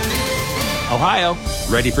Ohio,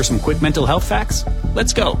 ready for some quick mental health facts?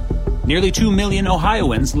 Let's go. Nearly 2 million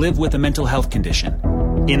Ohioans live with a mental health condition.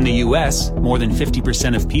 In the U.S., more than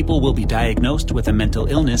 50% of people will be diagnosed with a mental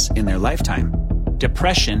illness in their lifetime.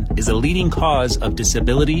 Depression is a leading cause of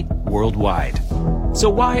disability worldwide. So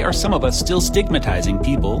why are some of us still stigmatizing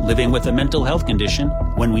people living with a mental health condition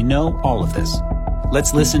when we know all of this?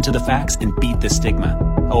 Let's listen to the facts and beat the stigma.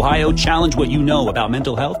 Ohio, challenge what you know about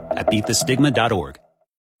mental health at beatthestigma.org.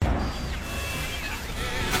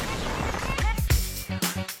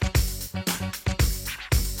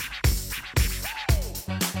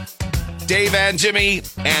 Dave and Jimmy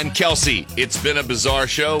and Kelsey. It's been a bizarre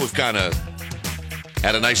show. We've kind of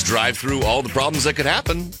had a nice drive through all the problems that could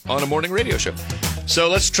happen on a morning radio show. So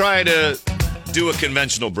let's try to do a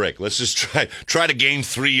conventional break. Let's just try to gain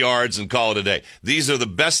 3 yards and call it a day. These are the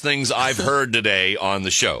best things I've heard today on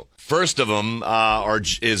the show. First of them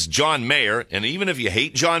is John Mayer, and even if you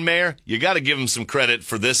hate John Mayer, you got to give him some credit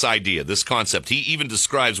for this idea, this concept. He even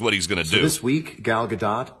describes what he's going to do. This week, Gal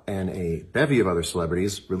Gadot and a bevy of other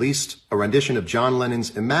celebrities released a rendition of John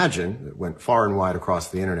Lennon's Imagine that went far and wide across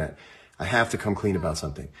the internet. I have to come clean about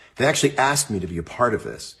something. They actually asked me to be a part of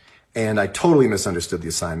this, and I totally misunderstood the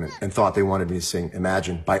assignment and thought they wanted me to sing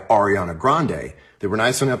Imagine by Ariana Grande. They were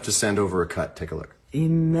nice enough to send over a cut. Take a look.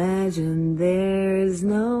 Imagine there's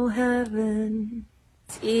no heaven.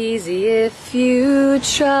 It's easy if you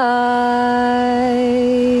try.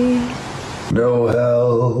 No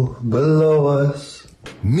hell below us.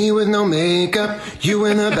 Me with no makeup, you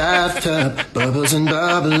in the bathtub, bubbles and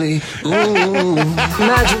bubbly. Ooh.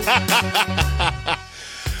 Imagine.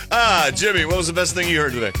 Jimmy, what was the best thing you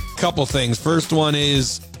heard today? Couple things. First one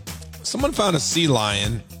is someone found a sea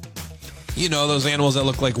lion. You know, those animals that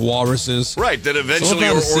look like walruses. Right, that eventually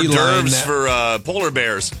are hors d'oeuvres for polar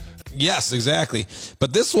bears. Yes, exactly.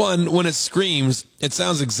 But this one, when it screams, it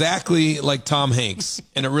sounds exactly like Tom Hanks.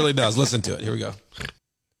 And it really does. Listen to it. Here we go.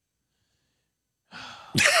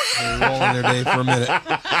 We're rolling there, Dave, for a minute.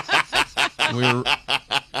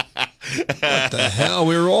 What the hell?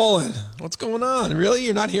 We're rolling. What's going on? Really?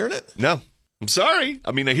 You're not hearing it? No. I'm sorry.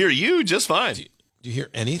 I mean, I hear you just fine. Do you hear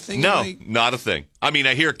anything? No, not a thing. I mean,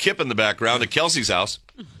 I hear Kip in the background at Kelsey's house.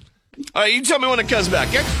 All right, you tell me when it comes back.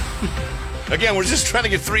 Again, we're just trying to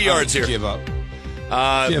get 3 yards here. Give up.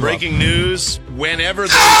 Breaking news. Whenever the...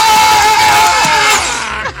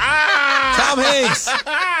 Tom Hanks.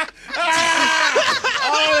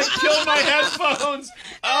 Oh, it killed my headphones.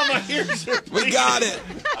 Oh, my ears are bleeding. We got it.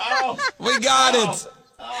 Oh. We got it.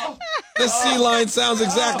 Oh. The sea lion sounds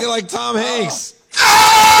exactly like Tom Hanks.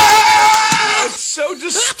 It's so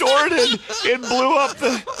distorted. It blew up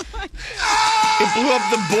the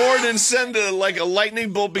board and sent a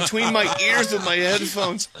lightning bolt between my ears and my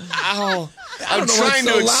headphones. Ow. I'm trying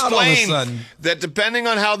to explain that depending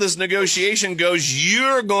on how this negotiation goes,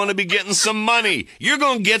 you're going to be getting some money. You're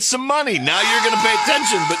going to get some money. Now you're going to pay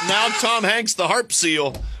attention. But now Tom Hanks, the harp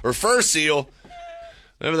seal, or fur seal,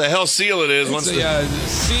 whatever the hell seal it is. It's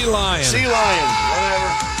sea lion. Sea lion.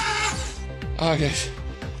 Whatever. Okay.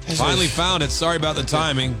 Finally found it. Sorry about the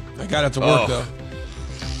timing. I got it to work, though.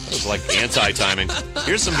 It was like anti-timing.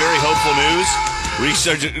 Here's some very hopeful news.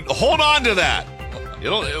 Research. Hold on to that.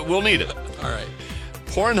 We'll need it. All right.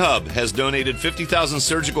 Pornhub has donated 50,000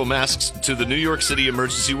 surgical masks to the New York City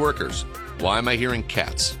emergency workers. Why am I hearing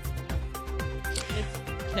cats? It's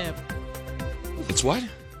Kip. It's what?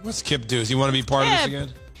 What's Kip do? Does he want to be part of this again?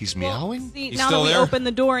 He's meowing? See, He's now still that we there? open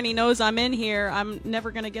the door and he knows I'm in here, I'm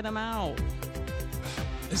never going to get him out.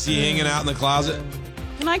 Is he hanging out in the closet?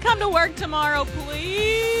 Can I come to work tomorrow,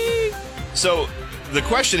 please? So, the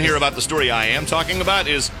question here about the story I am talking about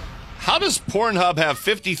is, how does Pornhub have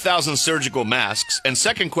 50,000 surgical masks? And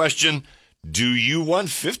second question, do you want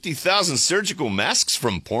 50,000 surgical masks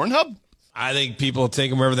from Pornhub? I think people take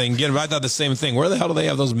them wherever they can get them. I thought the same thing. Where the hell do they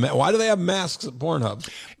have those? Why do they have masks at Pornhub?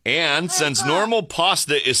 And since normal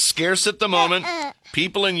pasta is scarce at the moment,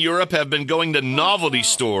 people in Europe have been going to novelty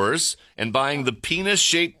stores and buying the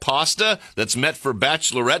penis-shaped pasta that's meant for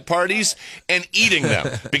bachelorette parties and eating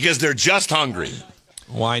them because they're just hungry.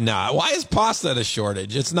 Why not? Why is pasta at a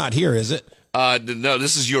shortage? It's not here, is it? No,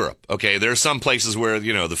 this is Europe. Okay, there are some places where,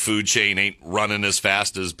 the food chain ain't running as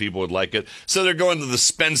fast as people would like it. So they're going to the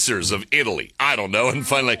Spencers of Italy. I don't know. And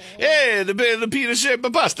finally, hey, the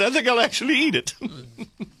penis-shaped pasta. I think I'll actually eat it.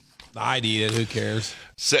 I'd eat it. Who cares?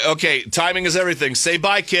 Okay, timing is everything. Say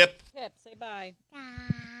bye, Kip. Kip, say bye.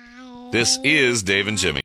 This is Dave and Jimmy.